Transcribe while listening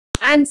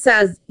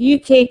Answers: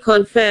 UK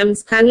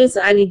confirms Kanu's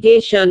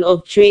allegation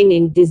of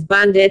training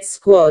disbanded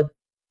squad.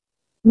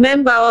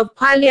 Member of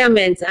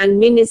Parliament and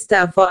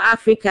Minister for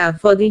Africa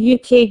for the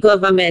UK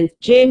government,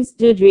 James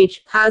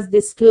Duddridge, has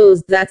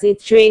disclosed that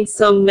it trained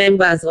some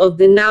members of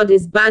the now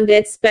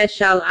disbanded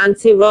Special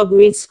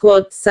Anti-Robbery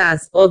Squad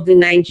 (SARS) of the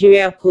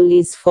Nigeria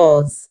Police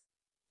Force.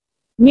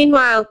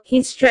 Meanwhile,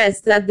 he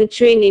stressed that the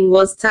training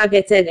was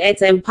targeted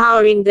at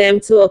empowering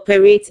them to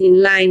operate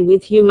in line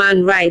with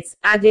human rights,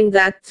 adding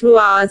that through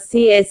our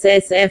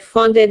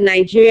CSSF-funded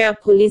Nigeria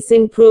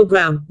Policing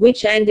Programme,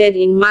 which ended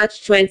in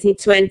March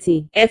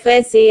 2020,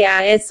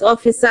 FSARS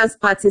officers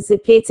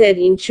participated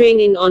in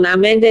training on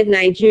amended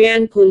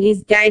Nigerian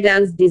police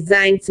guidance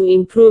designed to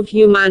improve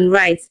human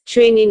rights,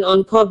 training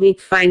on public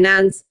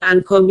finance,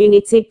 and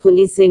community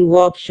policing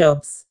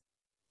workshops.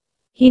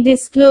 He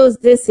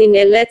disclosed this in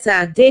a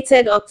letter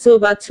dated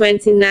October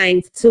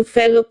 29 to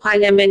fellow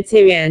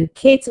parliamentarian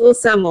Kate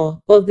Osamor,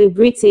 of the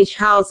British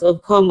House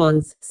of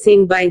Commons,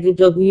 seen by the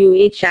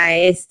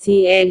WHISTLER.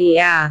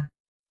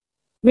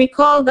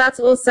 Recall that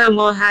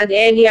Osamor had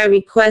earlier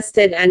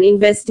requested an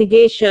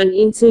investigation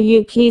into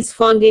UK's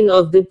funding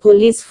of the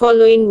police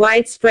following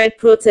widespread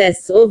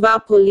protests over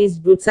police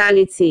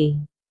brutality.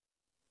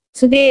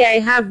 Today I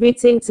have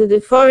written to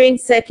the Foreign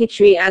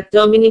Secretary at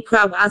Dominic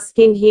Raab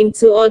asking him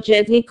to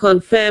urgently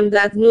confirm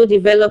that no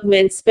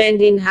development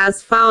spending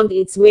has found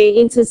its way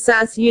into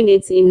SARS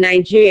units in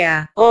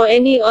Nigeria, or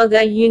any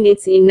other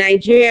units in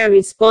Nigeria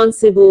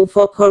responsible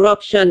for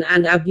corruption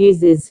and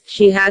abuses,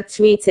 she had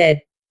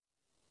tweeted.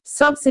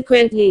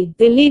 Subsequently,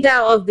 the leader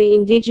of the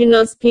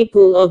indigenous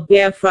people of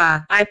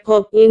Biafra,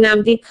 Ipob,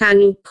 Nnamdi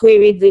Kanu,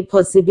 queried the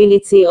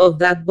possibility of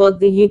that, but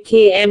the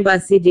UK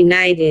embassy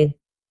denied it.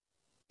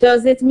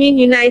 Does it mean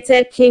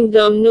United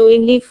Kingdom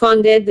knowingly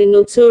funded the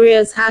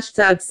notorious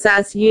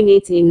 #SARS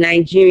unit in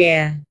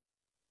Nigeria?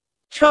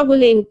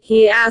 Troubling,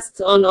 he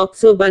asked on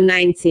October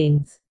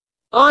 19.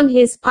 On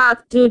his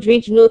part,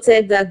 Duddridge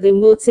noted that the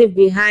motive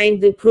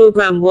behind the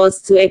program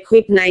was to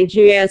equip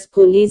Nigeria's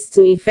police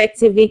to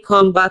effectively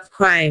combat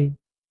crime.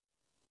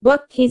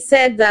 But he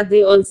said that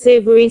the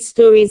unsavory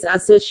stories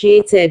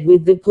associated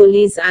with the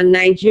police and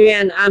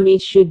Nigerian army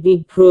should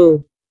be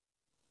probed.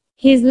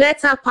 His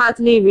letter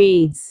partly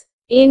reads,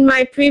 "In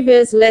my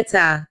previous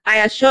letter,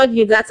 I assured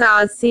you that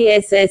our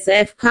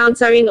CSSF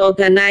Countering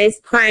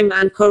Organized Crime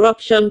and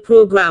Corruption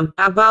program,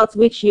 about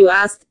which you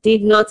asked,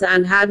 did not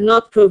and had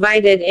not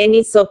provided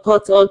any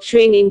support or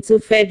training to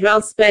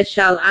Federal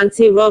Special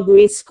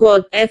Anti-Robbery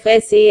Squad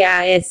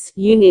 (FSARS)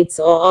 units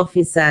or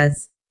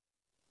officers.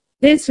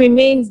 This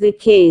remains the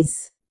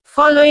case.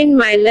 Following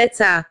my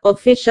letter,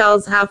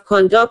 officials have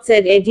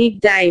conducted a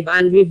deep dive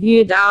and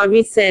reviewed our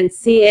recent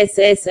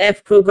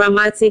CSSF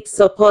programmatic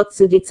support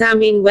to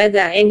determine whether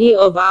any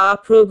of our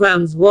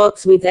programs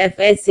works with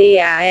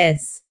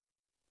FSARS.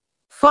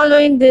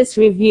 Following this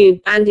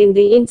review, and in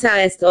the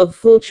interest of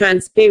full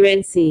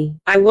transparency,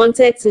 I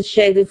wanted to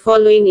share the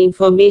following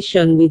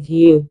information with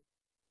you.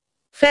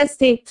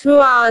 Firstly, through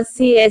our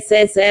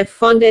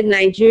CSSF-funded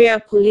Nigeria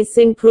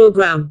Policing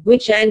Programme,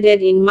 which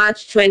ended in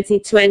March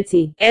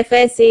 2020,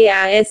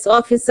 FSARS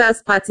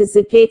officers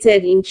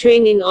participated in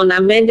training on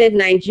amended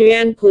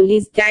Nigerian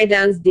police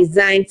guidance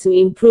designed to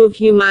improve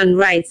human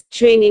rights,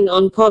 training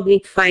on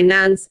public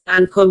finance,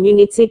 and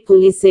community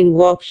policing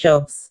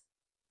workshops.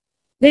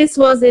 This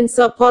was in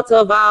support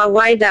of our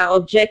wider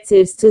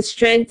objectives to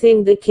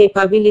strengthen the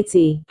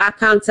capability,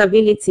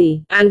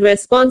 accountability, and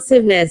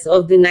responsiveness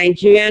of the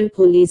Nigerian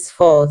police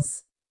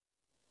force.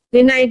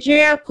 The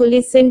Nigeria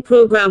Policing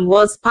Programme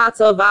was part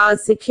of our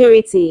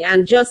Security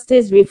and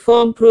Justice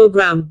Reform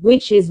Programme,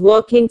 which is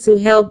working to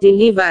help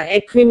deliver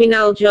a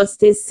criminal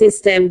justice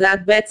system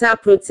that better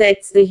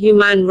protects the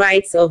human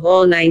rights of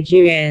all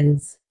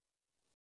Nigerians.